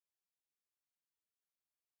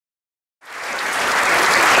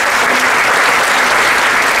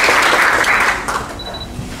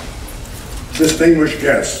distinguished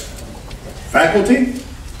guests, faculty,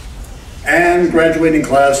 and graduating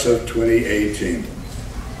class of 2018.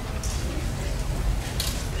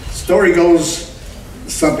 Story goes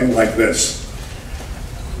something like this.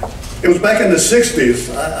 It was back in the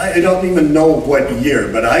 60s, I don't even know what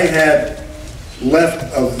year, but I had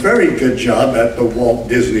left a very good job at the Walt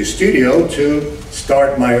Disney Studio to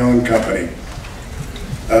start my own company.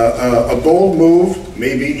 A bold move,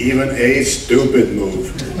 maybe even a stupid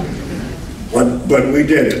move. But we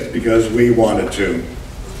did it because we wanted to.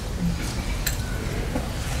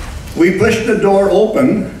 We pushed the door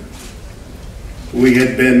open. We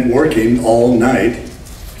had been working all night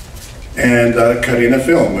and cutting a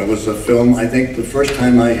film. It was a film, I think the first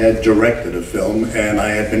time I had directed a film, and I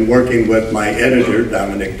had been working with my editor,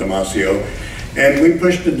 Dominic Damasio, and we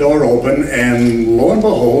pushed the door open, and lo and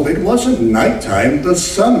behold, it wasn't nighttime, the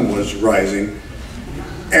sun was rising.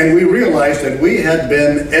 And we realized that we had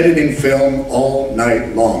been editing film all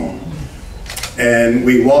night long. And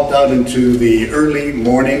we walked out into the early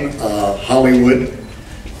morning Hollywood.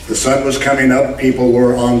 The sun was coming up, people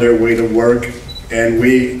were on their way to work, and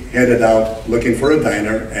we headed out looking for a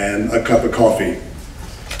diner and a cup of coffee.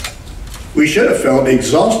 We should have felt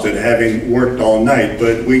exhausted having worked all night,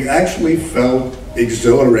 but we actually felt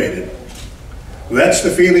exhilarated. That's the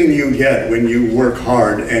feeling you get when you work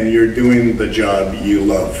hard and you're doing the job you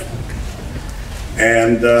love.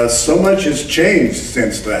 And so much has changed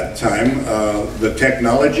since that time. The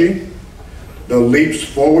technology, the leaps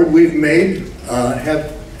forward we've made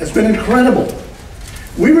has been incredible.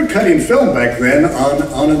 We were cutting film back then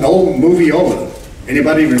on an old moviola.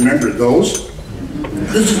 Anybody remember those?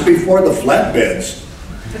 This is before the flatbeds.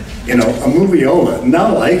 You know, a moviola.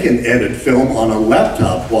 Now I can edit film on a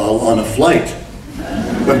laptop while on a flight.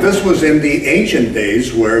 But this was in the ancient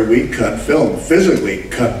days where we cut film, physically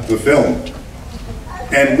cut the film.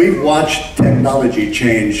 And we've watched technology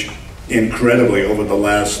change incredibly over the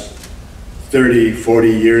last 30, 40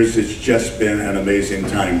 years. It's just been an amazing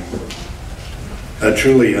time. A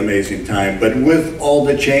truly amazing time. But with all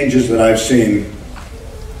the changes that I've seen,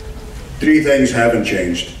 three things haven't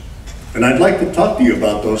changed. And I'd like to talk to you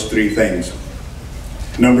about those three things.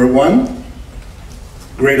 Number one,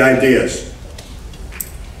 great ideas.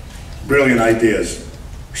 Brilliant ideas.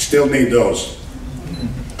 Still need those.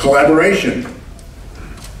 Collaboration.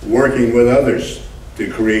 Working with others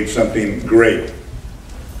to create something great.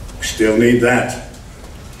 Still need that.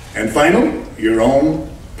 And finally, your own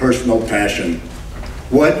personal passion.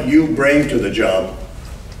 What you bring to the job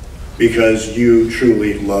because you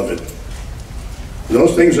truly love it.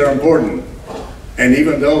 Those things are important. And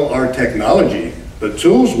even though our technology, the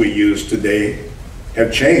tools we use today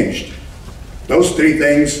have changed, those three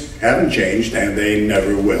things haven't changed and they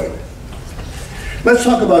never will. Let's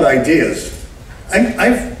talk about ideas.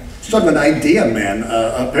 I'm sort of an idea man.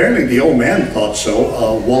 Apparently the old man thought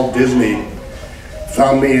so. Walt Disney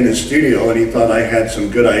found me in his studio and he thought I had some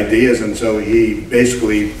good ideas, and so he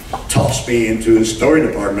basically tossed me into his story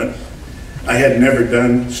department. I had never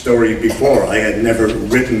done story before. I had never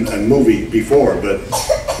written a movie before, but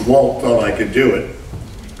Walt thought I could do it.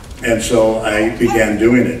 And so I began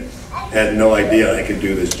doing it. Had no idea I could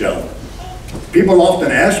do this job. People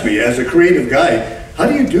often ask me, as a creative guy, how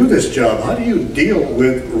do you do this job? How do you deal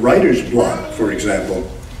with writer's block, for example?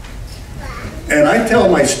 And I tell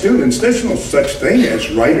my students, there's no such thing as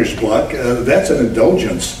writer's block. That's an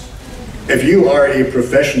indulgence. If you are a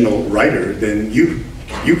professional writer, then you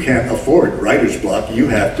can't afford writer's block. You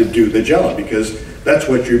have to do the job because that's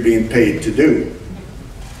what you're being paid to do.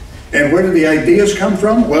 And where do the ideas come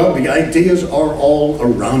from? Well, the ideas are all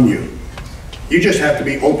around you. You just have to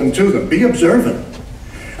be open to them. Be observant.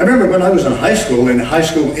 I remember when I was in high school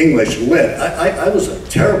English Lit, I was a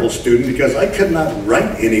terrible student because I could not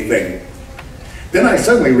write anything. Then I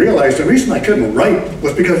suddenly realized the reason I couldn't write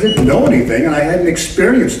was because I didn't know anything and I hadn't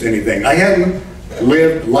experienced anything. I hadn't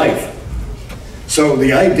lived life. So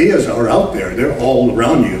the ideas are out there. They're all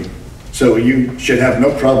around you. So you should have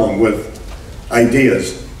no problem with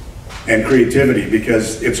ideas and creativity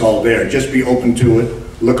because it's all there. Just be open to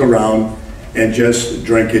it, look around, and just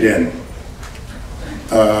drink it in.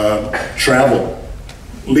 Travel.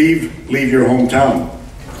 Leave your hometown.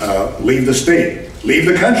 Leave the state. Leave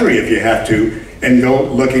the country if you have to, and go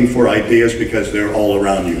looking for ideas because they're all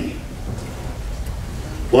around you.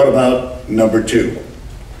 What about number two?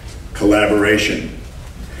 Collaboration.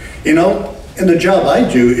 You know, in the job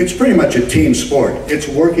I do, it's pretty much a team sport. It's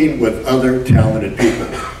working with other talented people.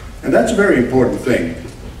 And that's a very important thing.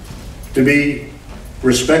 To be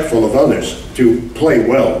respectful of others, to play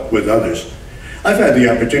well with others. I've had the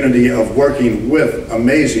opportunity of working with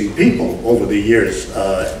amazing people over the years.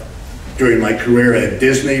 during my career at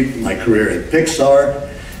Disney, my career at Pixar,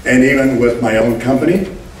 and even with my own company,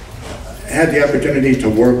 I had the opportunity to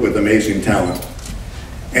work with amazing talent.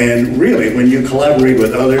 And really, when you collaborate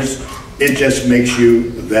with others, it just makes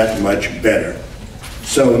you that much better.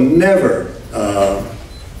 So never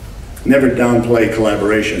downplay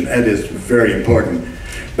collaboration. That is very important.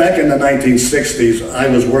 Back in the 1960s, I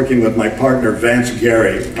was working with my partner Vance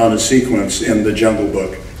Gary on a sequence in The Jungle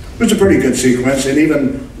Book. It was a pretty good sequence, and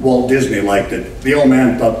even Walt Disney liked it. The old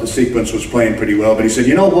man thought the sequence was playing pretty well, but he said,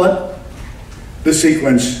 you know what? This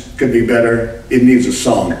sequence could be better. It needs a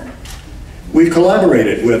song. We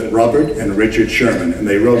collaborated with Robert and Richard Sherman, and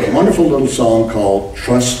they wrote a wonderful little song called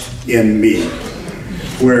Trust in Me,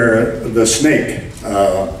 where the snake,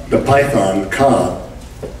 the python, Ka,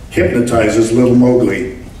 hypnotizes little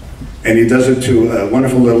Mowgli. And he does it to a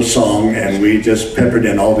wonderful little song, and we just peppered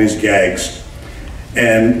in all these gags.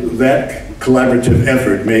 And that collaborative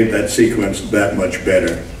effort made that sequence that much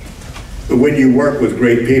better. But when you work with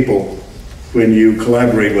great people, when you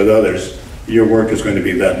collaborate with others, your work is going to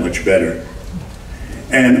be that much better.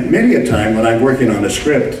 And many a time when I'm working on a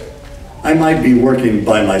script, I might be working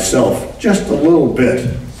by myself just a little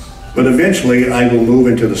bit, but eventually I will move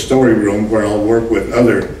into the story room where I'll work with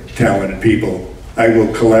other talented people. I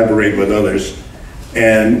will collaborate with others,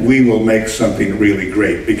 and we will make something really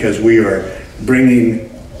great, because we are bringing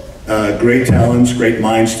great talents, great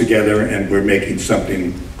minds together, and we're making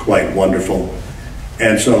something quite wonderful.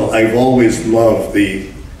 And so I've always loved the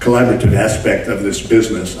collaborative aspect of this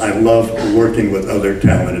business. I love working with other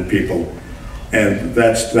talented people, and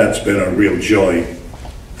that's been a real joy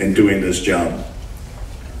in doing this job.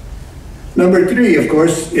 Number three, of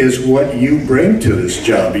course, is what you bring to this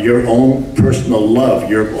job, your own personal love,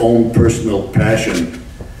 your own personal passion.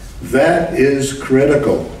 That is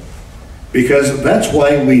critical, because that's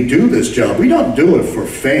why we do this job. We don't do it for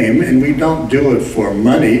fame, and we don't do it for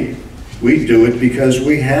money. We do it because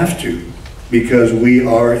we have to, because we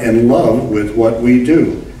are in love with what we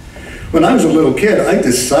do. When I was a little kid, I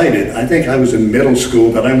decided, I think I was in middle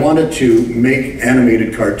school, that I wanted to make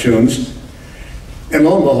animated cartoons. And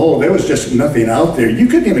lo and behold, there was just nothing out there. You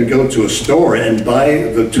couldn't even go to a store and buy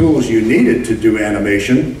the tools you needed to do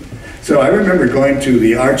animation. So I remember going to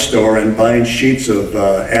the art store and buying sheets of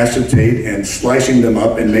acetate and slicing them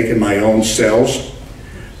up and making my own cells,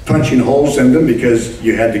 punching holes in them, because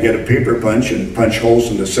you had to get a paper punch and punch holes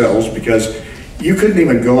in the cells, because you couldn't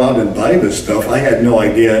even go out and buy this stuff. I had no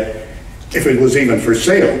idea if it was even for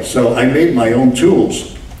sale. So I made my own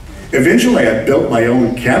tools. Eventually, I built my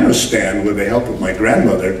own camera stand with the help of my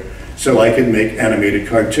grandmother so I could make animated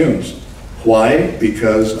cartoons. Why?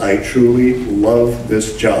 Because I truly love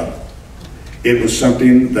this job. It was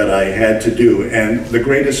something that I had to do, and the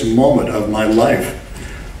greatest moment of my life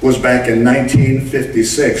was back in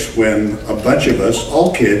 1956, when a bunch of us,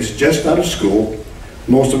 all kids, just out of school,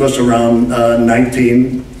 most of us around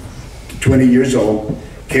 19 to 20 years old,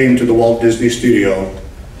 came to the Walt Disney Studio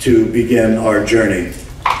to begin our journey.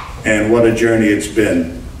 And what a journey it's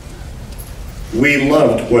been. We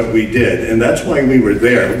loved what we did, and that's why we were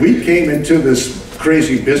there. We came into this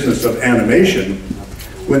crazy business of animation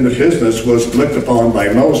when the business was looked upon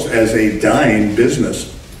by most as a dying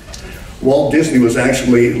business. Walt Disney was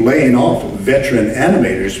actually laying off veteran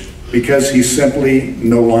animators because he simply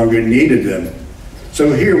no longer needed them.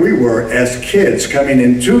 So here we were as kids coming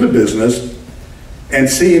into the business and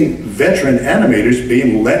seeing veteran animators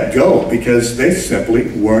being let go because they simply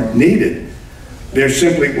weren't needed. There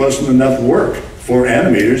simply wasn't enough work for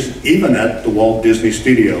animators, even at the Walt Disney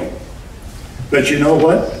Studio. But you know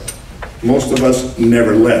what? Most of us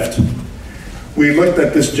never left. We looked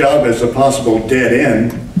at this job as a possible dead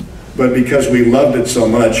end, but because we loved it so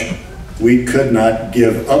much, we could not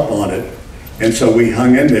give up on it. And so we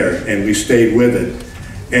hung in there and we stayed with it.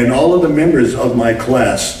 And all of the members of my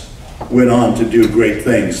class went on to do great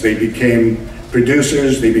things. They became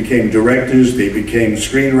producers, they became directors, they became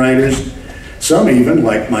screenwriters. Some even,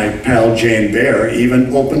 like my pal Jane Bear,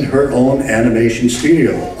 even opened her own animation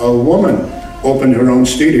studio. A woman opened her own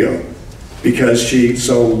studio because she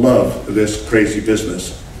so loved this crazy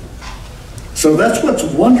business. So that's what's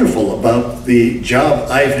wonderful about the job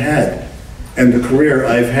I've had and the career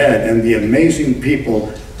I've had and the amazing people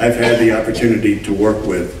I've had the opportunity to work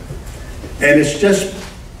with. And it's just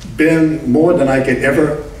been more than I could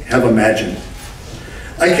ever have imagined.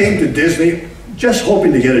 I came to Disney just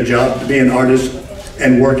hoping to get a job to be an artist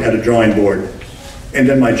and work at a drawing board. And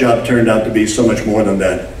then my job turned out to be so much more than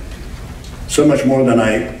that. So much more than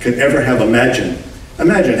I could ever have imagined.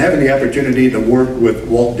 Imagine having the opportunity to work with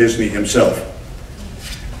Walt Disney himself.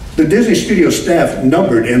 The Disney Studio staff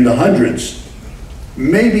numbered in the hundreds.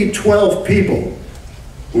 maybe 12 people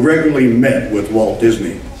who regularly met with Walt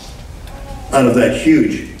Disney out of that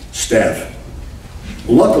huge staff.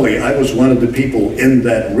 Luckily, I was one of the people in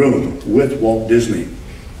that room with Walt Disney.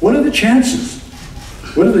 What are the chances?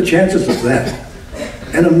 What are the chances of that?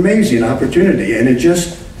 An amazing opportunity, and it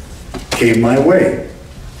just came my way.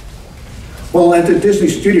 Well, at the Disney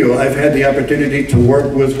Studio, I've had the opportunity to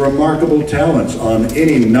work with remarkable talents on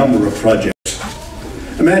any number of projects.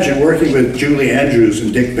 Imagine working with Julie Andrews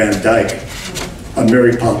and Dick Van Dyke on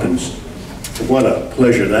Mary Poppins. What a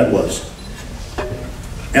pleasure that was.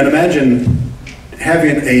 And imagine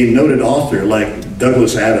having a noted author like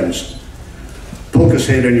Douglas Adams poke his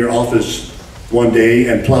head in your office one day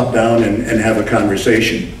and plop down and have a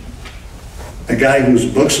conversation. A guy whose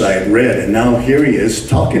books I had read, and now here he is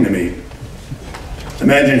talking to me.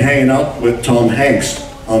 Imagine hanging out with Tom Hanks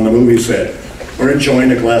on the movie set, or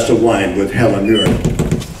enjoying a glass of wine with Helen Mirren.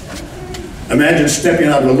 Imagine stepping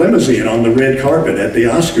out of a limousine on the red carpet at the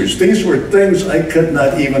Oscars. These were things I could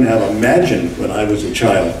not even have imagined when I was a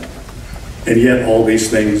child. And yet all these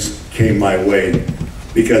things came my way,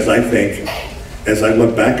 because I think, as I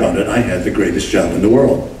look back on it, I had the greatest job in the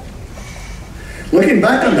world. Looking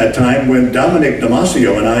back on that time when Dominic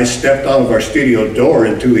Damasio and I stepped out of our studio door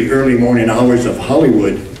into the early morning hours of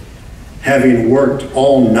Hollywood, having worked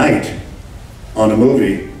all night on a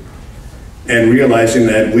movie, and realizing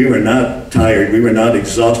that we were not tired, we were not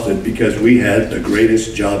exhausted, because we had the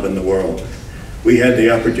greatest job in the world. We had the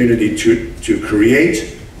opportunity to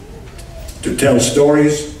create, to tell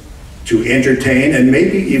stories, to entertain, and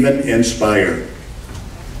maybe even inspire.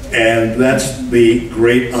 And that's the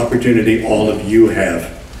great opportunity all of you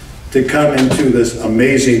have, to come into this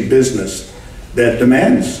amazing business that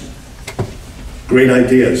demands great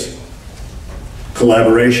ideas,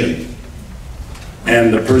 collaboration,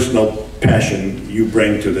 and the personal passion you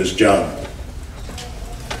bring to this job.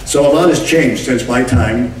 So a lot has changed since my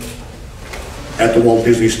time at the Walt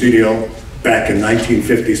Disney Studio back in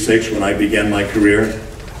 1956 when I began my career.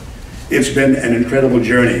 It's been an incredible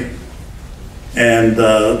journey. And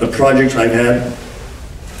the projects I've had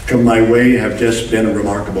come my way have just been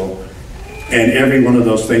remarkable. And every one of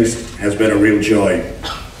those things has been a real joy.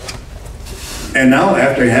 And now,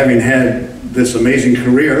 after having had this amazing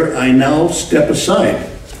career, I now step aside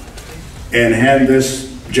and hand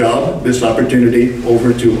this job, this opportunity,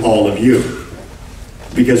 over to all of you.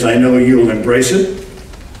 Because I know you'll embrace it.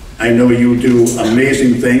 I know you'll do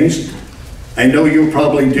amazing things. I know you'll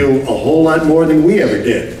probably do a whole lot more than we ever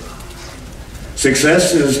did.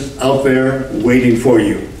 Success is out there waiting for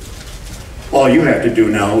you. All you have to do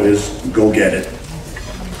now is go get it.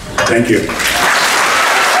 Thank you.